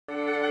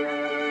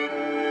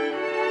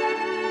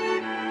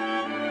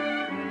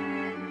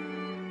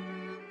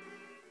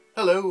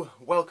Hello,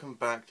 welcome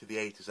back to the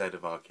A to Z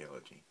of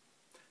Archaeology.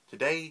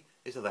 Today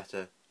is the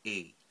letter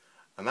E,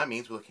 and that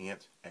means we're looking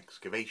at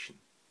excavation.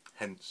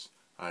 Hence,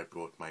 I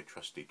brought my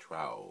trusty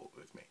trowel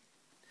with me.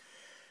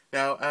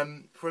 Now,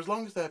 for as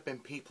long as there have been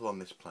people on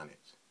this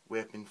planet, we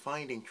have been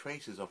finding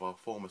traces of our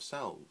former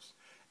selves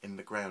in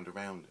the ground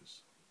around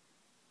us.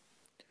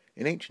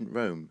 In ancient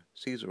Rome,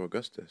 Caesar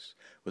Augustus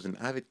was an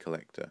avid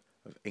collector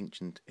of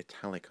ancient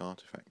Italic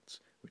artifacts,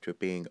 which were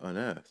being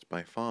unearthed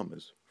by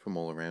farmers from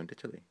all around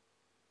Italy.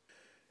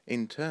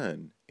 In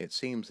turn, it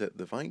seems that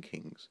the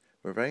Vikings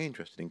were very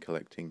interested in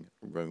collecting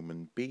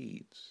Roman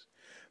beads.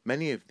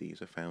 Many of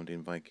these are found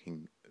in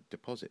Viking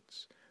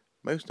deposits,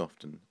 most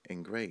often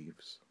in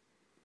graves.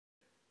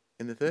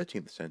 In the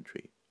 13th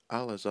century,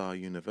 Al-Azhar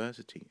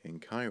University in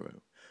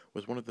Cairo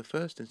was one of the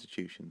first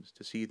institutions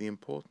to see the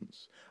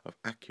importance of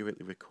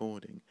accurately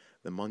recording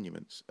the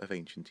monuments of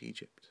ancient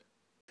Egypt.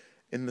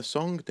 In the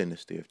Song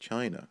dynasty of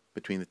China,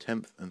 between the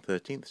 10th and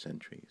 13th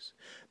centuries,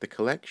 the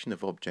collection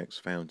of objects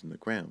found in the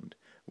ground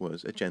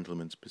was a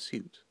gentleman's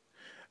pursuit,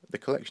 the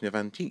collection of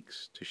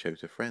antiques to show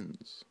to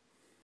friends.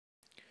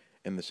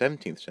 In the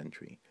 17th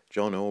century,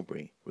 John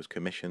Aubrey was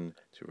commissioned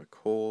to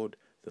record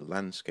the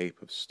landscape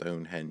of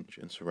Stonehenge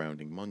and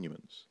surrounding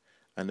monuments,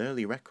 an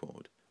early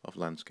record of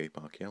landscape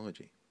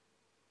archaeology.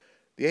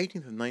 The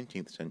 18th and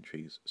 19th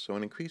centuries saw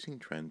an increasing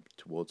trend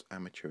towards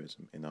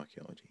amateurism in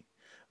archaeology.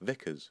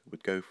 Vicars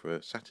would go for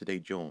a Saturday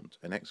jaunt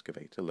and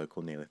excavate a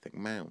local Neolithic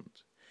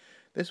mound.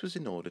 This was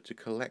in order to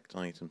collect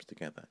items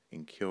together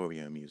in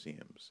curio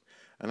museums,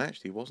 and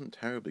actually wasn't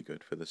terribly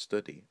good for the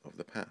study of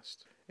the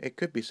past. It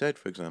could be said,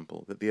 for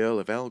example, that the Earl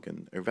of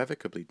Elgin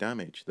irrevocably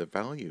damaged the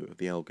value of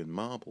the Elgin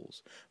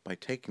marbles by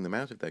taking them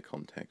out of their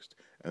context,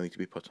 only to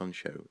be put on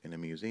show in a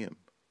museum.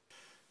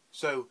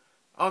 So,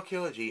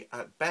 archaeology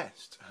at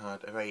best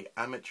had very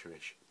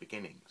amateurish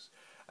beginnings.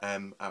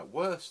 At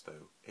worst,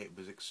 though, it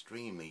was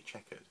extremely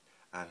checkered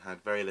and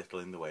had very little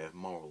in the way of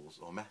morals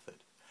or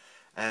method.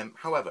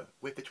 However,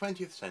 with the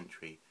 20th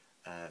century,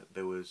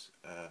 there was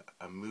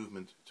a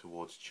movement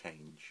towards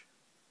change.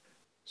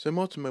 So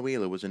Mortimer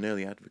Wheeler was an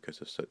early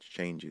advocate of such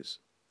changes.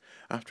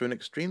 After an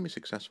extremely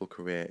successful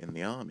career in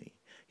the army,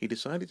 he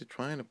decided to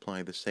try and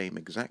apply the same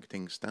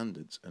exacting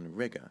standards and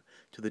rigour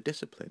to the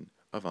discipline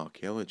of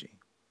archaeology.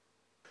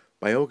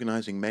 By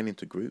organising men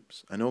into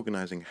groups and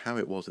organising how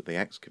it was that they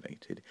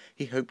excavated,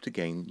 he hoped to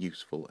gain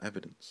useful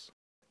evidence.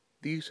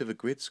 The use of a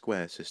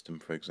grid-square system,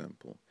 for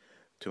example,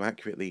 to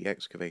accurately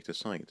excavate a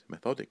site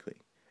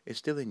methodically, is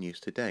still in use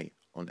today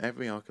on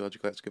every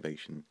archaeological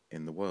excavation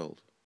in the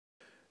world.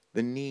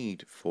 The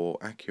need for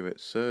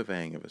accurate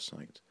surveying of a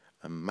site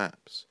and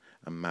maps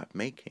and map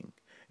making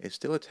is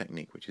still a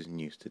technique which is in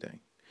use today.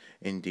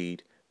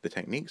 Indeed, the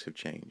techniques have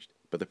changed,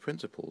 but the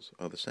principles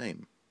are the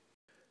same.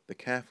 The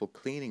careful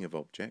cleaning of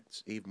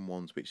objects, even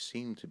ones which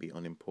seemed to be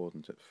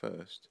unimportant at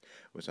first,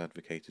 was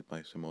advocated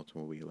by Sir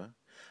Mortimer Wheeler,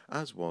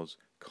 as was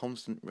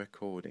constant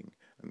recording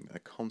and a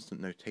constant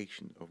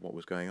notation of what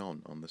was going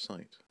on the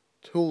site.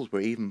 Tools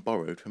were even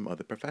borrowed from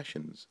other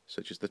professions,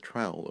 such as the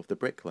trowel of the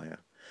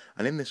bricklayer,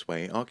 and in this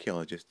way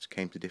archaeologists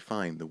came to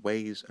define the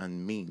ways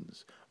and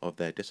means of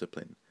their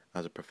discipline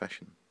as a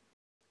profession.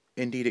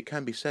 Indeed, it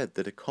can be said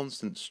that a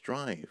constant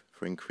strive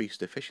for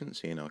increased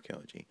efficiency in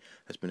archaeology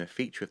has been a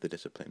feature of the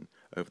discipline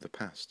over the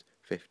past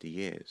 50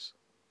 years.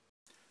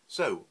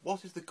 So,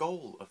 what is the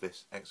goal of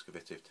this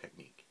excavative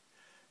technique?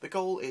 The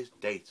goal is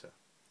data,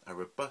 a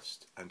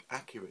robust and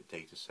accurate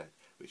data set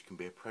which can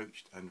be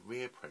approached and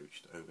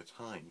reapproached over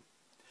time.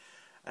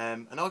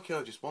 An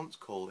archaeologist once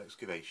called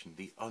excavation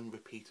the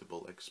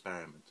unrepeatable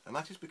experiment, and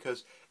that is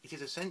because it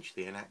is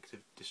essentially an act of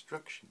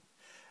destruction.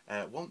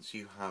 Once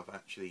you have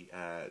actually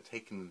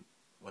taken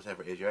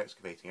whatever it is you're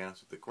excavating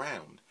out of the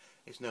ground,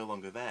 it's no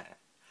longer there.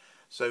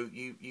 So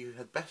you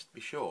had best be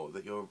sure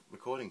that your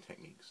recording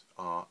techniques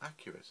are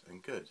accurate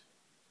and good.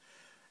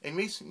 In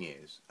recent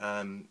years,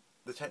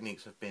 the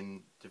techniques have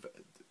been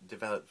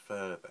developed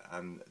further,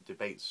 and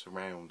debates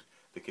surround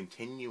the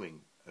continuing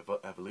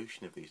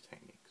evolution of these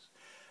techniques,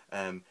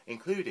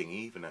 including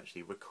even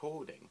actually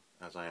recording,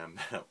 as I am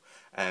now,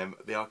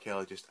 the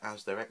archaeologist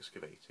as they're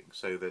excavating,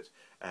 so that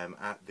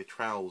at the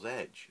trowel's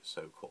edge,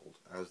 so-called,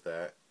 as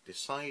they're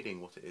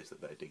deciding what it is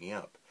that they're digging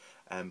up,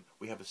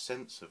 we have a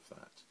sense of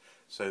that,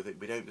 so that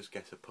we don't just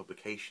get a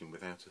publication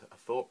without a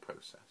thought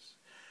process.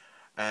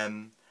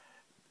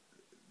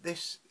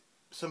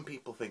 Some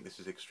people think this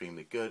is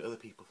extremely good, other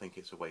people think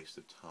it's a waste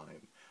of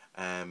time.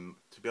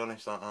 To be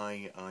honest,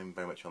 I'm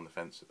very much on the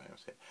fence about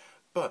it.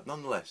 But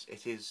nonetheless,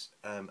 it is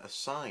a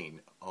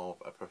sign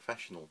of a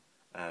professional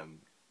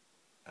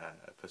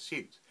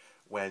pursuit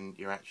when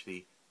you're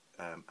actually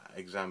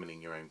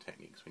examining your own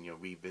techniques, when you're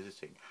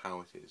revisiting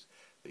how it is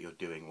that you're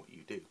doing what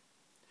you do.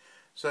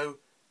 So,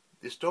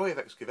 the story of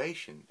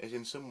excavation is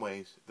in some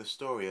ways the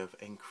story of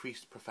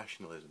increased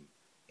professionalism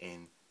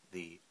in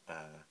the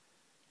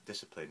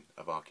discipline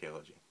of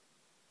archaeology.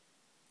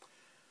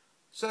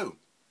 So,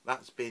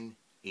 that's been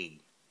E,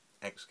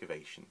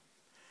 excavation.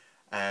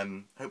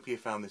 Hopefully you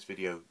found this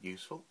video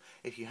useful.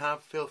 If you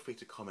have, feel free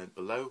to comment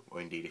below, or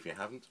indeed if you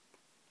haven't,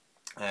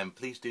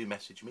 Please do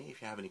message me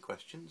if you have any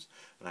questions,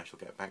 and I shall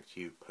get back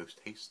to you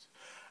post-haste.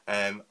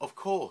 Of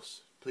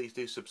course, please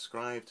do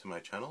subscribe to my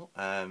channel.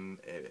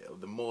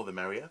 The more the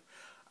merrier.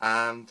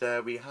 And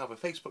we have a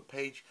Facebook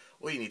page.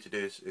 All you need to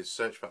do is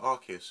search for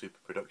Archaeo Super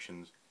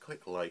Productions,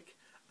 click like,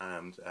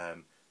 and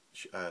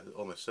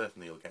almost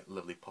certainly you'll get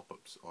lovely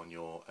pop-ups on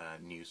your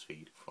news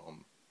feed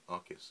from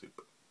Archaeo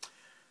Super.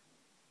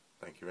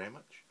 Thank you very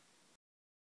much.